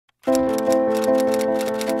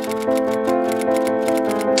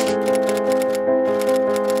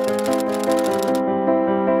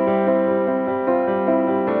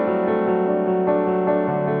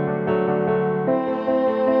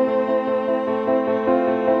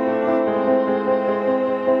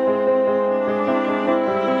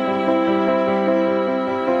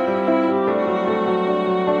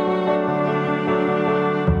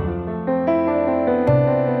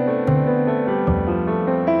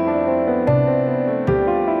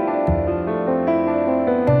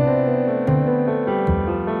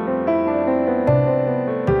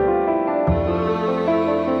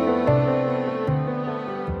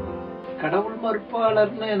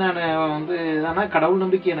நடக்கும்னு நான் வந்து, ஆனா கடவுள்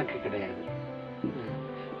நம்பிக்கை எனக்கு கிடையாது.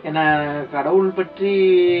 ஏன்னா கடவுள் பற்றி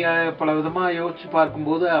பல விதமா யோசிச்சு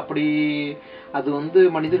பார்க்கும்போது அப்படி அது வந்து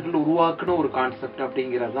மனிதர்கள் உருவாக்குன ஒரு கான்செப்ட்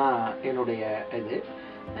அப்படிங்கிறது தான் என்னுடைய இது.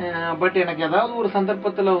 பட் எனக்கு ஏதாவது ஒரு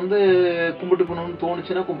சந்தர்ப்பத்தில் வந்து கும்பிட்டுக்கணும்னு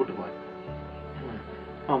தோணுச்சுன்னா கும்பிட்டுக்குவேன்.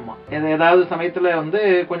 ஆமாம், ஏதாவது சமயத்தில் வந்து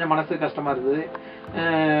கொஞ்சம் மனசு கஷ்டமாக இருக்குது,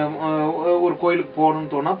 ஒரு கோயிலுக்கு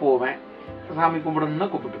போகணும்னு தோணா போவேன், சாமி கும்பிடணும்னா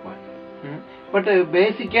கும்பிட்டுக்குவேன். பட்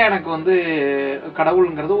பேசிக்காக எனக்கு வந்து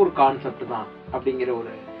கடவுளுங்கிறது ஒரு கான்செப்ட் தான் அப்படிங்கிற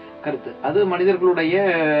ஒரு கருத்து. அது மனிதர்களுடைய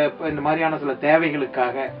இந்த மாதிரியான சில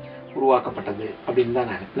தேவைகளுக்காக உருவாக்கப்பட்டது அப்படின்னு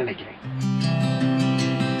தான் நான் நினைக்கிறேன்.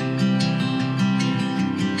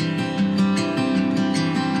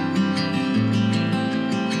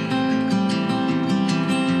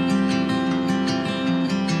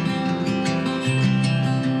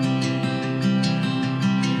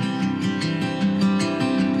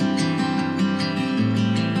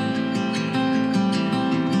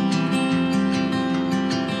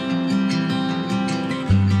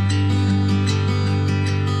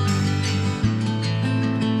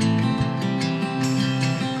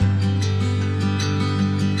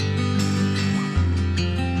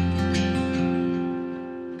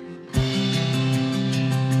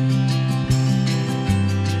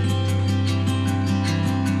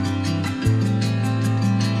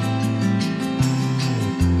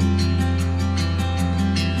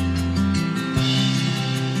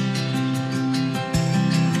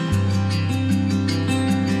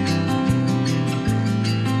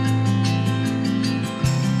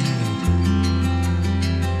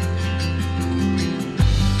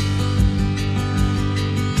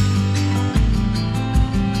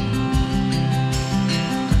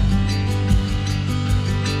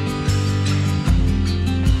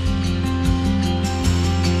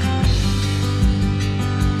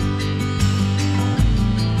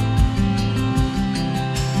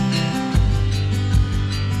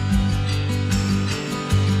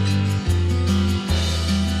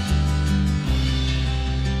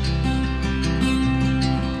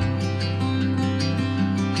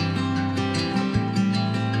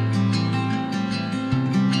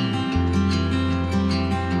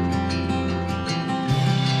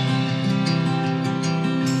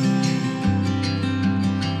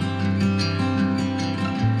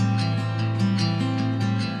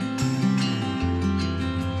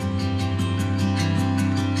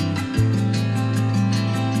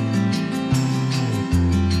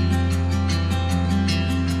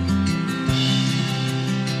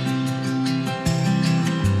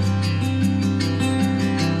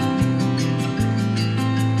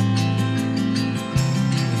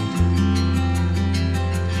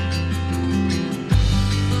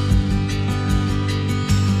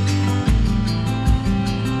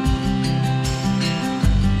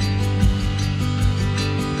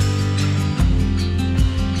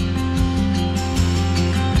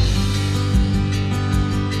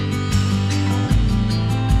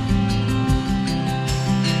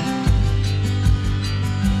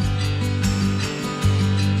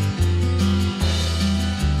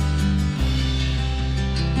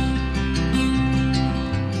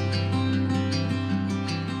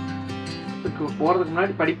 போறதுக்கு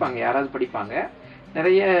முன்னாடி படிப்பாங்க, யாராவது படிப்பாங்க.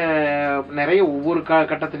 நிறைய நிறைய ஒவ்வொரு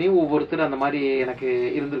கட்டத்திலையும் ஒவ்வொருத்தர் அந்த மாதிரி எனக்கு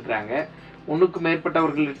இருந்திருக்கிறாங்க. ஒன்றுக்கு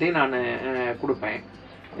மேற்பட்டவர்கள்கிட்டையும் நான் கொடுப்பேன்.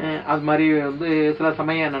 அது மாதிரி வந்து சில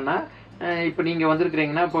சமயம் என்னென்னா, இப்போ நீங்கள்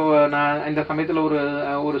வந்திருக்கிறீங்கன்னா, இப்போ நான் இந்த சமயத்தில்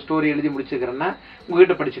ஒரு ஸ்டோரி எழுதி முடிச்சுக்கிறேன்னா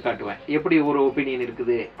உங்ககிட்ட படித்து காட்டுவேன், எப்படி ஒரு ஒப்பீனியன்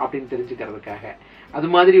இருக்குது அப்படின்னு தெரிஞ்சுக்கிறதுக்காக. அது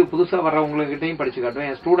மாதிரி புதுசாக வர்றவங்ககிட்டையும் படித்து காட்டுவேன்.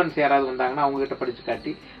 என் ஸ்டூடெண்ட்ஸ் யாராவது வந்தாங்கன்னா அவங்ககிட்ட படித்து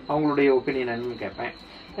காட்டி அவங்களுடைய ஒப்பீனியன் என்னன்னு கேட்பேன்.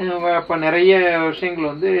 இப்போ நிறைய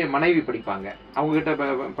விஷயங்கள் வந்து மனைவி படிப்பாங்க, அவங்ககிட்ட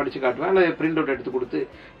படித்து காட்டுவேன். இல்லை பிரிண்ட் அவுட் எடுத்து கொடுத்து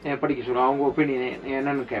படிக்க சொல்லுவேன், அவங்க ஒப்பீனியன்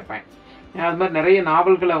என்னன்னு கேட்பேன். அது மாதிரி நிறைய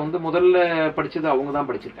நாவல்களை வந்து முதல்ல படித்தது அவங்க தான்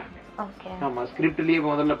படிச்சிருக்காங்க. ஆமாம், ஸ்கிரிப்ட்லேயே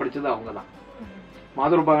முதல்ல படித்தது அவங்க தான்.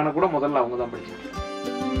 மாதுருபாகனை கூட முதல்ல அவங்க தான் படிச்சிருக்காங்க.